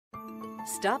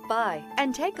Stop by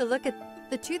and take a look at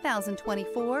the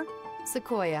 2024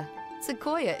 Sequoia.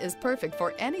 Sequoia is perfect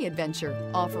for any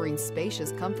adventure, offering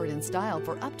spacious comfort and style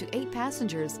for up to 8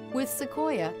 passengers. With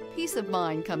Sequoia, peace of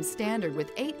mind comes standard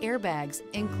with 8 airbags,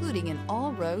 including an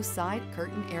all-row side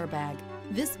curtain airbag.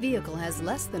 This vehicle has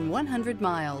less than 100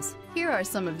 miles. Here are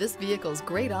some of this vehicle's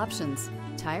great options: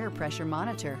 tire pressure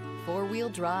monitor, 4-wheel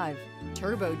drive,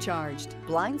 turbocharged,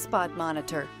 blind spot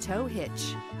monitor, tow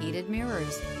hitch, heated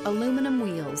mirrors, aluminum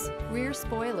wheels, rear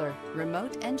spoiler,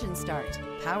 remote engine start,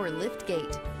 power lift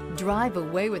gate. Drive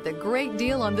away with a great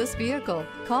deal on this vehicle.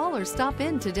 Call or stop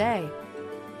in today.